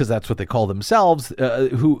 so-called, because that's what they call themselves,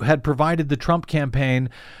 who had provided the Trump campaign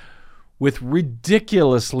with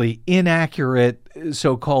ridiculously inaccurate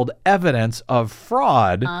so-called evidence of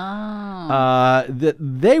fraud. That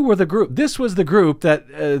they were the group. This was the group that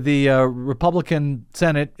the Republican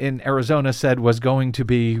Senate in Arizona said was going to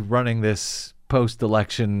be running this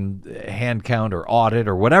post-election hand count or audit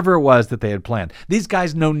or whatever it was that they had planned. These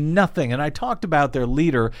guys know nothing. And I talked about their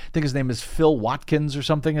leader. I think his name is Phil Watkins or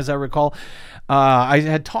something, as I recall. I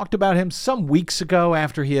had talked about him some weeks ago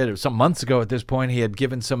after he had, or some months ago at this point, he had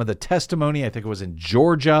given some of the testimony, I think it was in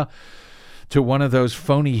Georgia, to one of those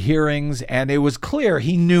phony hearings. And it was clear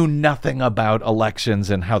he knew nothing about elections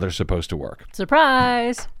and how they're supposed to work.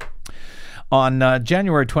 Surprise. On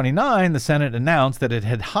January 29, the Senate announced that it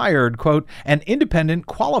had hired, quote, an independent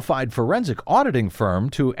qualified forensic auditing firm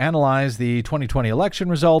to analyze the 2020 election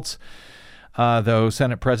results, though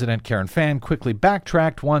Senate President Karen Fann quickly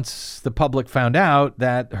backtracked once the public found out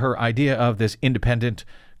that her idea of this independent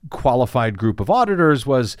qualified group of auditors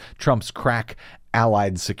was Trump's crack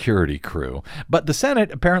Allied security crew. But the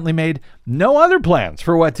Senate apparently made no other plans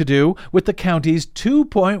for what to do with the county's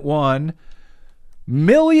 2.1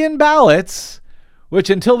 million ballots, which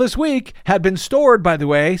until this week had been stored, by the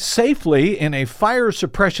way, safely in a fire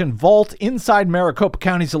suppression vault inside Maricopa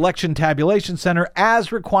County's election tabulation center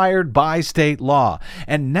as required by state law.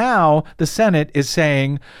 And now the Senate is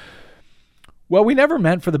saying, well, we never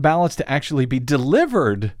meant for the ballots to actually be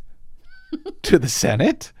delivered to the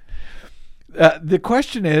Senate. The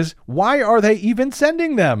question is, why are they even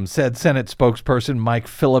sending them, said Senate spokesperson Mike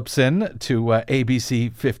Phillipson to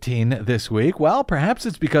ABC 15 this week. Well, perhaps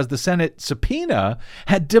it's because the Senate subpoena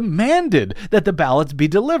had demanded that the ballots be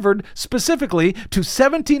delivered specifically to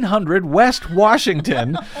 1700 West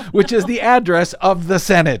Washington, which is the address of the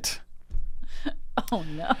Senate. Oh,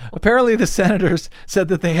 no. Apparently, the senators said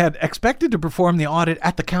that they had expected to perform the audit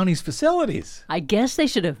at the county's facilities. I guess they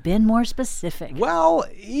should have been more specific. Well,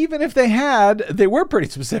 even if they had, they were pretty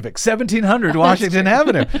specific. 1700 Washington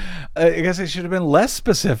Avenue. I guess they should have been less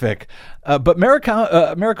specific. But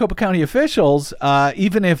Maricopa County officials,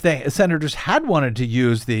 even if senators had wanted to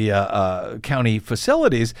use the county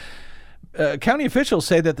facilities, county officials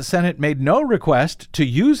say that the Senate made no request to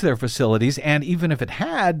use their facilities, and even if it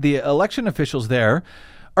had, the election officials there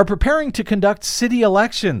are preparing to conduct city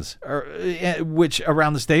elections, which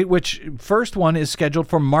around the state, which first one is scheduled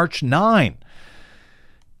for March 9.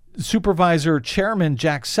 Supervisor Chairman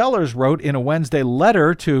Jack Sellers wrote in a Wednesday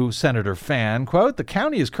letter to Senator Fann, quote, the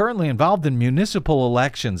county is currently involved in municipal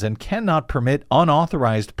elections and cannot permit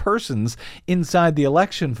unauthorized persons inside the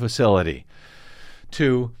election facility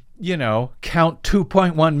to count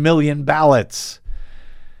 2.1 million ballots.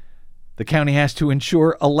 The county has to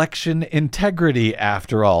ensure election integrity,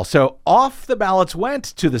 after all. So off the ballots went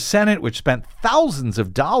to the Senate, which spent thousands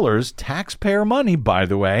of dollars, taxpayer money, by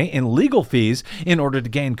the way, in legal fees in order to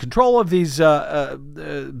gain control of these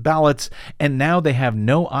ballots. And now they have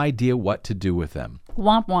no idea what to do with them.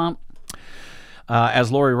 Womp womp.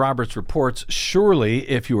 As Lori Roberts reports, surely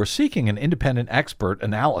if you are seeking an independent expert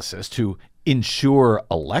analysis to ensure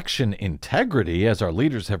election integrity, as our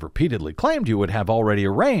leaders have repeatedly claimed, you would have already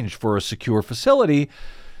arranged for a secure facility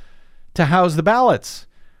to house the ballots,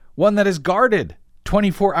 one that is guarded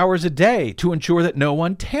 24 hours a day to ensure that no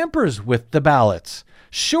one tampers with the ballots.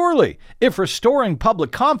 Surely, if restoring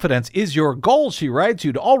public confidence is your goal, she writes,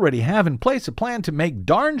 you'd already have in place a plan to make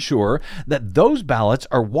darn sure that those ballots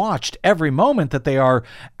are watched every moment that they are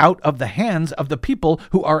out of the hands of the people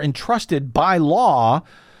who are entrusted by law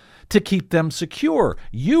to keep them secure.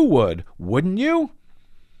 You would, wouldn't you?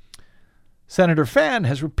 Senator Fann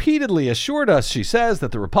has repeatedly assured us, she says,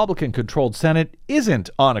 that the Republican-controlled Senate isn't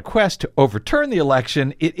on a quest to overturn the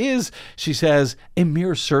election. It is, she says, a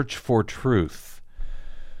mere search for truth.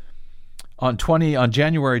 On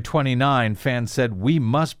January 29, Fann said, we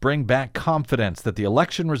must bring back confidence that the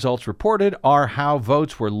election results reported are how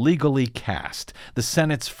votes were legally cast. The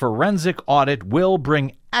Senate's forensic audit will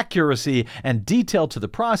bring accuracy and detail to the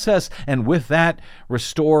process, and with that,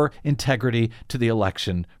 restore integrity to the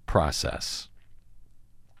election process.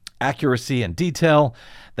 Accuracy and detail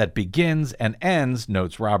that begins and ends,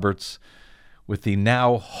 notes Roberts, with the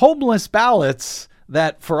now homeless ballots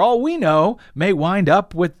that, for all we know, may wind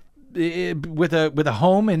up with a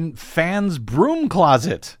home in Fan's broom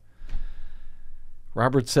closet.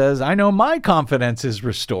 Roberts says, I know my confidence is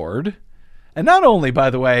restored. And not only, by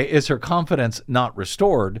the way, is her confidence not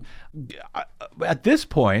restored, at this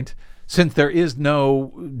point, since there is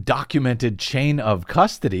no documented chain of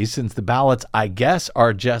custody, since the ballots, I guess,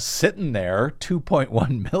 are just sitting there,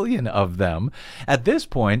 2.1 million of them, at this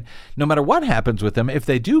point, no matter what happens with them, if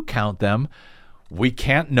they do count them, we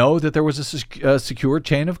can't know that there was a secure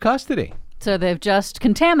chain of custody. So they've just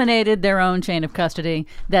contaminated their own chain of custody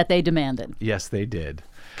that they demanded. Yes, they did.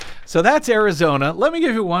 So that's Arizona. Let me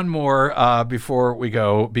give you one more before we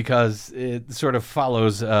go, because it sort of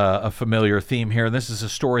follows a familiar theme here. This is a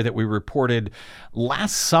story that we reported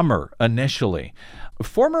last summer initially.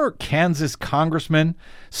 Former Kansas Congressman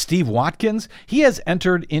Steve Watkins, he has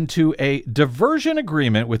entered into a diversion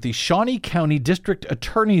agreement with the Shawnee County District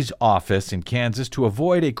Attorney's Office in Kansas to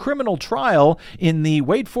avoid a criminal trial in the,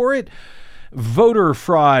 wait for it, voter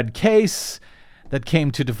fraud case that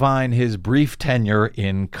came to define his brief tenure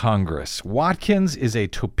in Congress. Watkins is a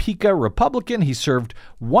Topeka Republican. He served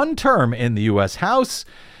one term in the U.S. House,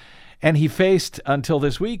 and he faced, until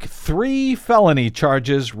this week, 3 felony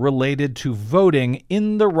charges related to voting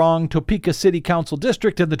in the wrong Topeka City Council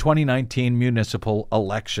district in the 2019 municipal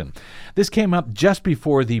election. This came up just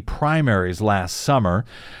before the primaries last summer.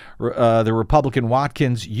 The Republican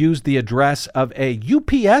Watkins used the address of a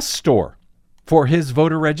UPS store for his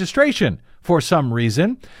voter registration for some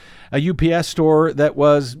reason, a UPS store that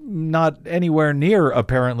was not anywhere near,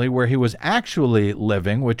 apparently, where he was actually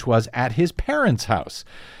living, which was at his parents' house.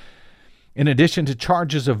 In addition to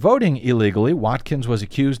charges of voting illegally, Watkins was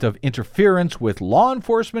accused of interference with law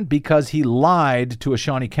enforcement because he lied to a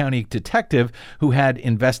Shawnee County detective who had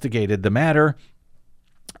investigated the matter,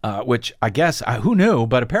 which I guess, who knew,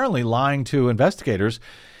 but apparently lying to investigators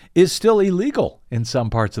is still illegal in some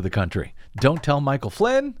parts of the country. Don't tell Michael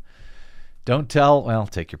Flynn. Don't tell, well,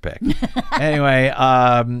 take your pick. Anyway,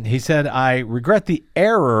 he said, I regret the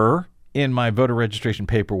error in my voter registration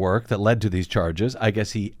paperwork that led to these charges. I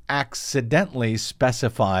guess he accidentally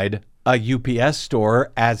specified a UPS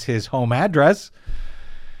store as his home address.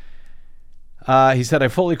 He said, I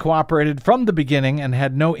fully cooperated from the beginning and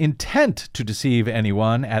had no intent to deceive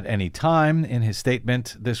anyone at any time. In his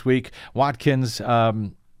statement this week, Watkins,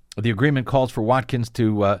 the agreement calls for Watkins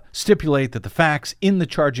to stipulate that the facts in the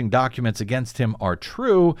charging documents against him are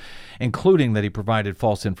true, including that he provided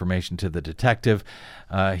false information to the detective.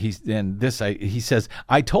 He says,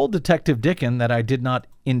 I told Detective Dickin that I did not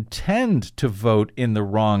intend to vote in the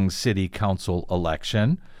wrong city council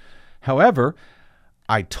election. However,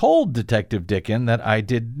 I told Detective Dickin that I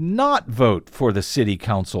did not vote for the city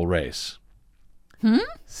council race.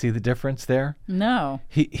 See the difference there? No.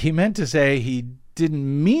 He meant to say he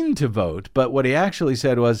didn't mean to vote, but what he actually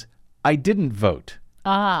said was, I didn't vote.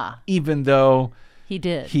 Even though he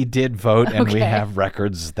did. He did vote, and we have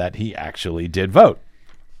records that he actually did vote.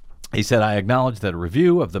 He said, I acknowledge that a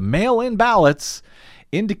review of the mail-in ballots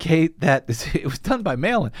indicate that it was done by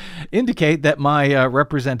mail-in, indicate that my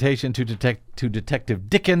representation to Detective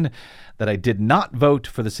Dickin that I did not vote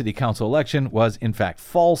for the city council election was in fact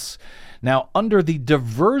false. Now, under the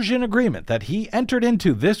diversion agreement that he entered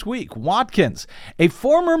into this week, Watkins, a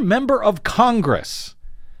former member of Congress,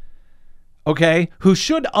 who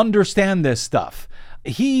should understand this stuff,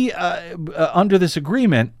 he, under this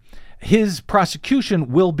agreement, his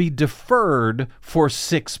prosecution will be deferred for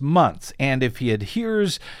 6 months. And if he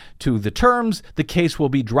adheres to the terms, the case will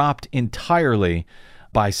be dropped entirely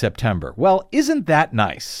by September. Well, isn't that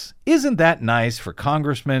nice? Isn't that nice for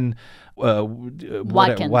Congressman Watkins?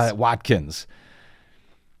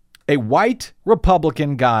 A white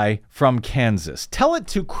Republican guy from Kansas. Tell it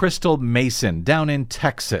to Crystal Mason down in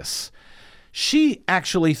Texas. She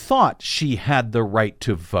actually thought she had the right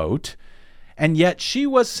to vote, and yet she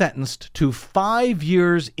was sentenced to 5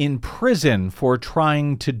 years in prison for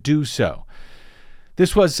trying to do so.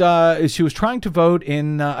 This was, she was trying to vote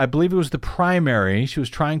in, I believe it was the primary. She was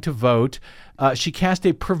trying to vote. She cast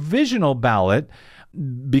a provisional ballot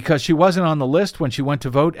because she wasn't on the list when she went to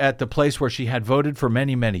vote at the place where she had voted for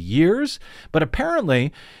many, many years. But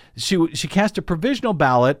apparently, she cast a provisional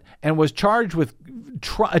ballot and was charged with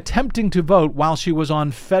attempting to vote while she was on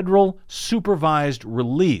federal supervised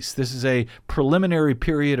release. This is a preliminary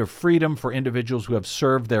period of freedom for individuals who have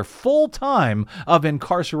served their full time of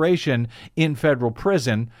incarceration in federal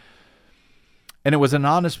prison. And it was an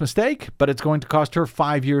honest mistake, but it's going to cost her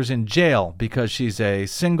 5 years in jail because she's a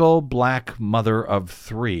single black mother of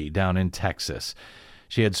 3 down in Texas.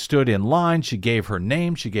 She had stood in line. She gave her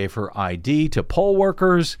name. She gave her ID to poll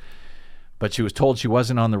workers. But she was told she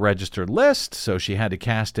wasn't on the registered list, so she had to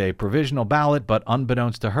cast a provisional ballot. But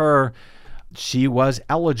unbeknownst to her, she was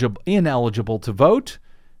ineligible to vote.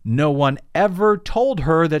 No one ever told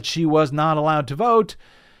her that she was not allowed to vote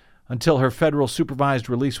until her federal supervised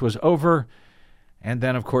release was over. And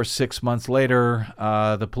then, of course, 6 months later,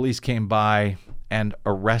 the police came by and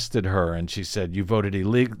arrested her. And she said, "You voted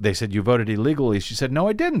illegal." They said, "You voted illegally." She said, "No,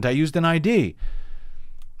 I didn't. I used an ID."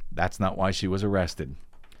 That's not why she was arrested.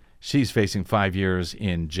 She's facing 5 years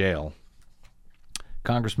in jail.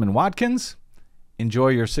 Congressman Watkins, enjoy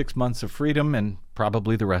your 6 months of freedom and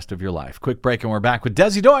probably the rest of your life. Quick break, and we're back with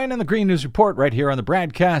Desi Doyen and the Green News Report right here on the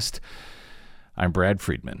BradCast. I'm Brad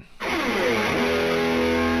Friedman.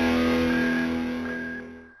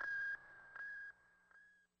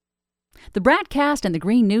 The BradCast and the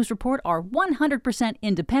Green News Report are 100%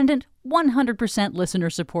 independent, 100%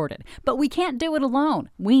 listener-supported. But we can't do it alone.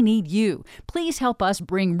 We need you. Please help us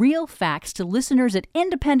bring real facts to listeners at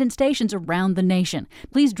independent stations around the nation.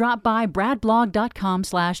 Please drop by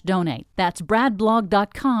bradblog.com/donate. That's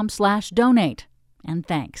bradblog.com/donate. And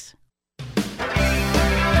thanks.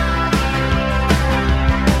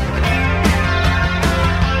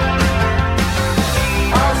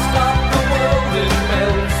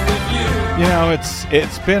 You know, it's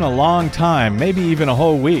been a long time, maybe even a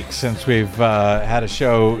whole week, since we've had a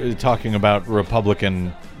show talking about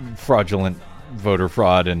Republican fraudulent voter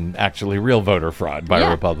fraud and actually real voter fraud by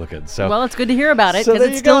Republicans. So, well, it's good to hear about it because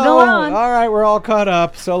it's still going on. All right, we're all caught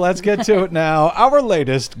up, so let's get to it now. Our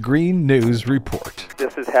latest Green News Report.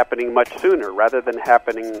 This is happening much sooner rather than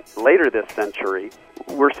happening later this century.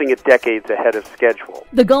 We're seeing it decades ahead of schedule.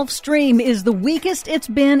 The Gulf Stream is the weakest it's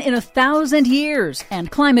been in 1,000 years, and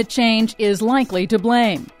climate change is likely to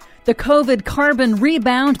blame. The COVID carbon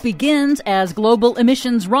rebound begins as global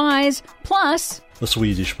emissions rise, plus the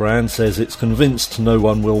Swedish brand says it's convinced no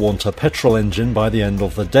one will want a petrol engine by the end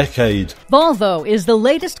of the decade. Volvo is the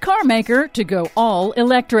latest car maker to go all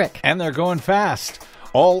electric. And they're going fast.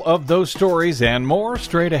 All of those stories and more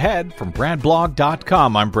straight ahead from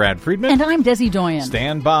BradBlog.com. I'm Brad Friedman. And I'm Desi Doyen.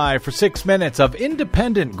 Stand by for 6 minutes of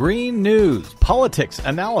independent green news, politics,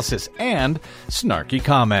 analysis, and snarky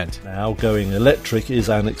comment. Now, going electric is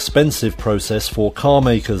an expensive process for car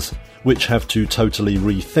makers, which have to totally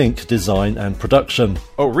rethink design and production.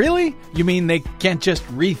 Oh, really? You mean they can't just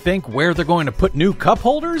rethink where they're going to put new cup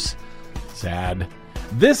holders? Sad.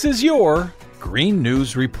 This is your Green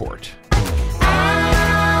News Report.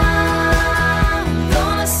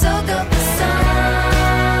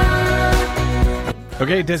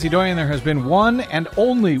 Okay, Desi Doyen, there has been one and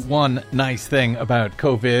only one nice thing about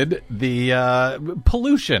COVID. The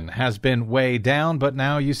pollution has been way down, but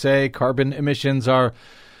now you say carbon emissions are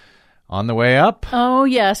on the way up? Oh,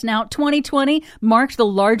 yes. Now, 2020 marked the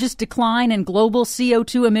largest decline in global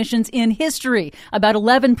CO2 emissions in history, about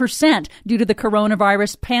 11% due to the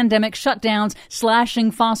coronavirus pandemic shutdowns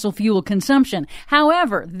slashing fossil fuel consumption.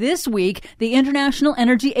 However, this week, the International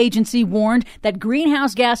Energy Agency warned that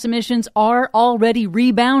greenhouse gas emissions are already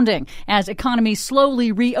rebounding as economies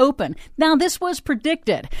slowly reopen. Now, this was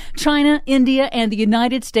predicted. China, India, and the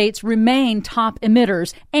United States remain top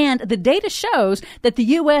emitters, and the data shows that the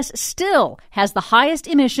U.S. still has the highest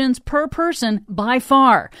emissions per person by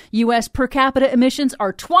far. U.S. per capita emissions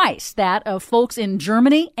are twice that of folks in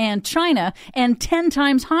Germany and China, and 10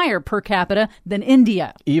 times higher per capita than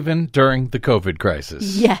India. Even during the COVID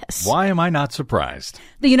crisis. Yes. Why am I not surprised?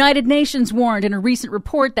 The United Nations warned in a recent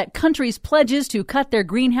report that countries' pledges to cut their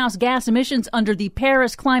greenhouse gas emissions under the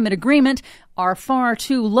Paris Climate Agreement are far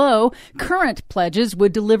too low. Current pledges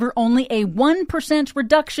would deliver only a 1%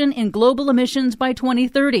 reduction in global emissions by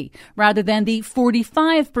 2030, rather than the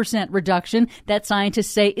 45% reduction that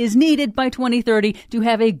scientists say is needed by 2030 to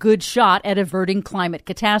have a good shot at averting climate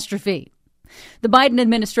catastrophe. The Biden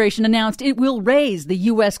administration announced it will raise the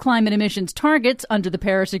U.S. climate emissions targets under the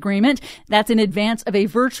Paris Agreement. That's in advance of a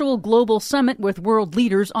virtual global summit with world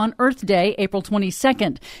leaders on Earth Day, April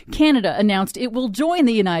 22nd. Canada announced it will join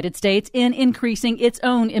the United States in increasing its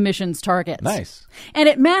own emissions targets. Nice. And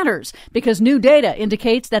it matters because new data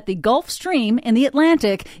indicates that the Gulf Stream in the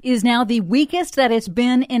Atlantic is now the weakest that it's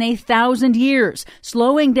been in 1,000 years,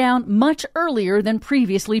 slowing down much earlier than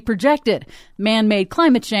previously projected. Man-made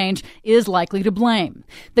climate change is likely to blame.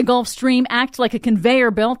 The Gulf Stream acts like a conveyor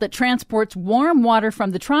belt that transports warm water from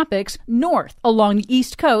the tropics north along the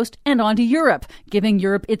east coast and onto Europe, giving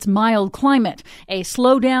Europe its mild climate. A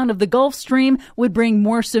slowdown of the Gulf Stream would bring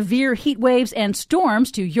more severe heat waves and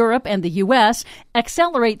storms to Europe and the U.S.,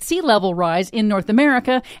 accelerate sea level rise in North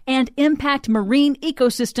America, and impact marine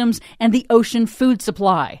ecosystems and the ocean food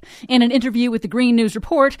supply. In an interview with the Green News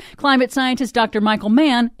Report, climate scientist Dr. Michael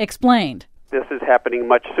Mann explained. This is happening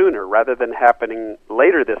much sooner rather than happening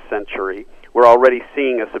later this century. We're already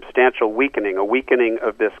seeing a substantial weakening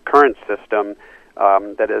of this current system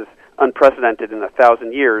that is unprecedented in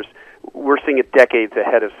 1,000 years. We're seeing it decades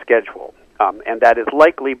ahead of schedule. And that is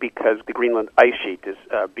likely because the Greenland ice sheet is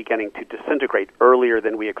beginning to disintegrate earlier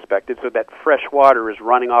than we expected, so that fresh water is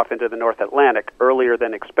running off into the North Atlantic earlier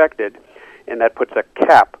than expected, and that puts a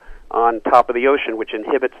cap on top of the ocean, which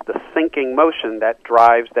inhibits the sinking motion that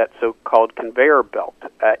drives that so-called conveyor belt.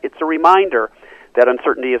 It's a reminder that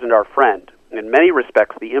uncertainty isn't our friend. In many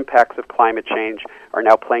respects, the impacts of climate change are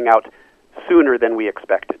now playing out sooner than we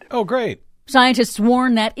expected. Oh, great. Scientists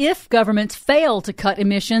warn that if governments fail to cut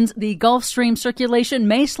emissions, the Gulf Stream circulation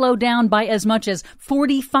may slow down by as much as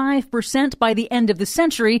 45% by the end of the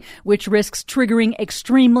century, which risks triggering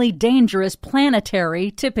extremely dangerous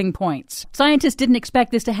planetary tipping points. Scientists didn't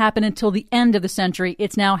expect this to happen until the end of the century.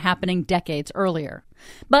 It's now happening decades earlier.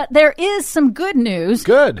 But there is some good news.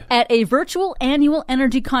 Good. At a virtual annual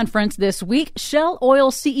energy conference this week, Shell Oil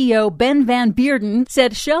CEO Ben Van Beerden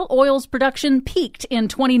said Shell Oil's production peaked in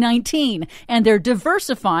 2019, and they're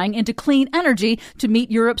diversifying into clean energy to meet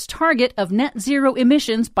Europe's target of net zero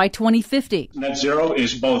emissions by 2050. Net zero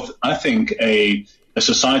is both, I think, a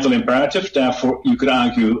societal imperative, therefore you could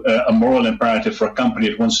argue a moral imperative for a company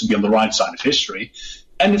that wants to be on the right side of history.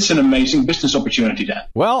 And it's an amazing business opportunity then.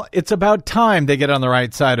 Well, it's about time they get on the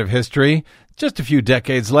right side of history. Just a few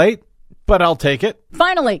decades late, but I'll take it.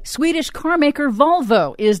 Finally, Swedish carmaker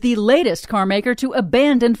Volvo is the latest carmaker to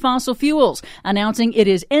abandon fossil fuels, announcing it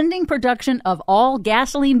is ending production of all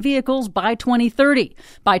gasoline vehicles by 2030.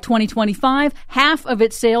 By 2025, half of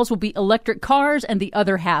its sales will be electric cars and the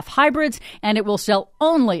other half hybrids, and it will sell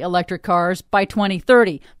only electric cars by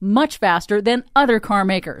 2030, much faster than other car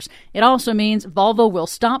makers. It also means Volvo will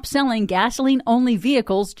stop selling gasoline-only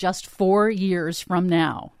vehicles just 4 years from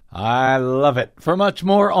now. I love it. For much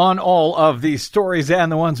more on all of these stories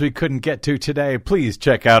and the ones we couldn't get to today, please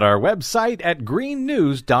check out our website at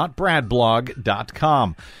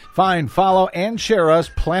greennews.bradblog.com. Find, follow, and share us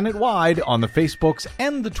planet-wide on the Facebooks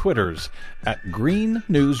and the Twitters at Green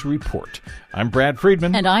News Report. I'm Brad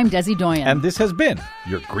Friedman. And I'm Desi Doyen. And this has been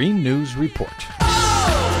your Green News Report.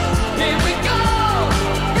 Oh, here we go.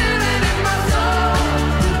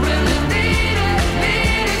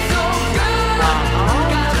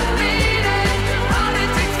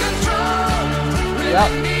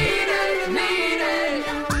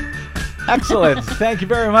 Excellent. Thank you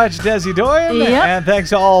very much, Desi Doyen. Yep. And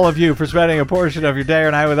thanks to all of you for spending a portion of your day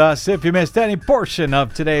or night with us. If you missed any portion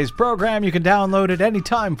of today's program, you can download it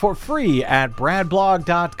anytime for free at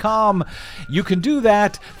bradblog.com. You can do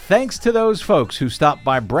that thanks to those folks who stopped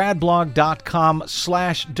by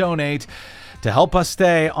bradblog.com/donate to help us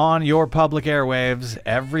stay on your public airwaves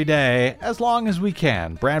every day as long as we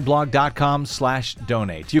can.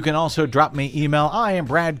 bradblog.com/donate. You can also drop me email. I am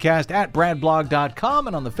BradCast at bradblog.com,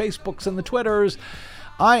 and on the Facebooks and the Twitters,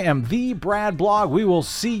 I am the Brad Blog. We will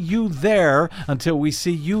see you there until we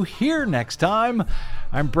see you here next time.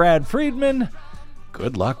 I'm Brad Friedman.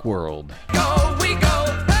 Good luck, world.